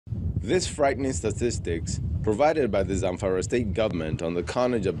These frightening statistics, provided by the Zamfara state government on the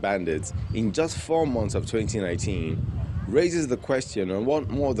carnage of bandits in just 4 months of 2019, raises the question on what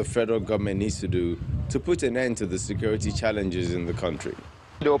more the federal government needs to do to put an end to the security challenges in the country.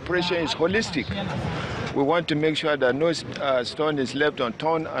 The operation is holistic. We want to make sure that no stone is left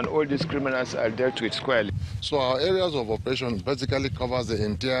unturned and all these criminals are dealt with squarely. So our areas of operation basically covers the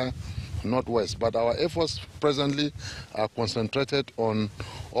entire Northwest, but our efforts presently are concentrated on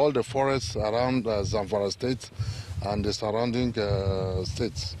all the forests around Zamfara state and the surrounding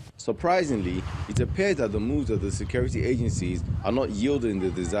states. Surprisingly, it appears that the moves of the security agencies are not yielding the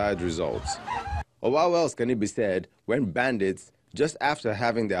desired results. Or how else can it be said when bandits, just after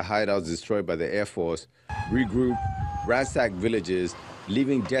having their hideouts destroyed by the Air Force, regroup, ransack villages,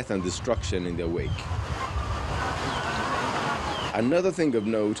 leaving death and destruction in their wake? Another thing of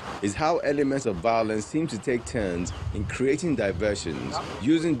note is how elements of violence seem to take turns in creating diversions,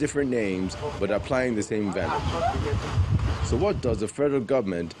 using different names but applying the same venom. So what does the federal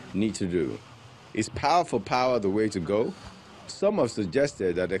government need to do? Is power for power the way to go? Some have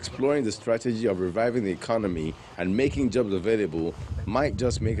suggested that exploring the strategy of reviving the economy and making jobs available might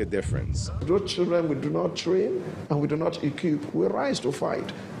just make a difference. Those children we do not train and we do not equip will rise to fight.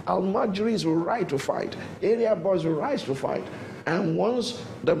 Almajiris will rise to fight. Area boys will rise to fight. And once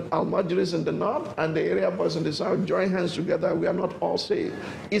the Almajiris in the north and the area boys in the south join hands together, we are not all safe.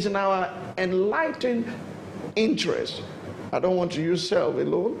 It's in our enlightened interest. I don't want to use self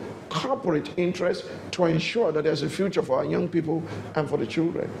alone, corporate interest to ensure that there's a future for our young people and for the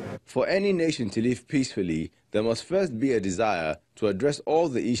children. For any nation to live peacefully, there must first be a desire to address all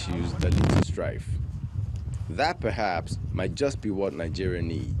the issues that lead to strife. That perhaps might just be what Nigeria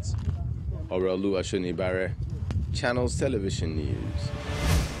needs. Orelu Ashonibare, Channels Television News.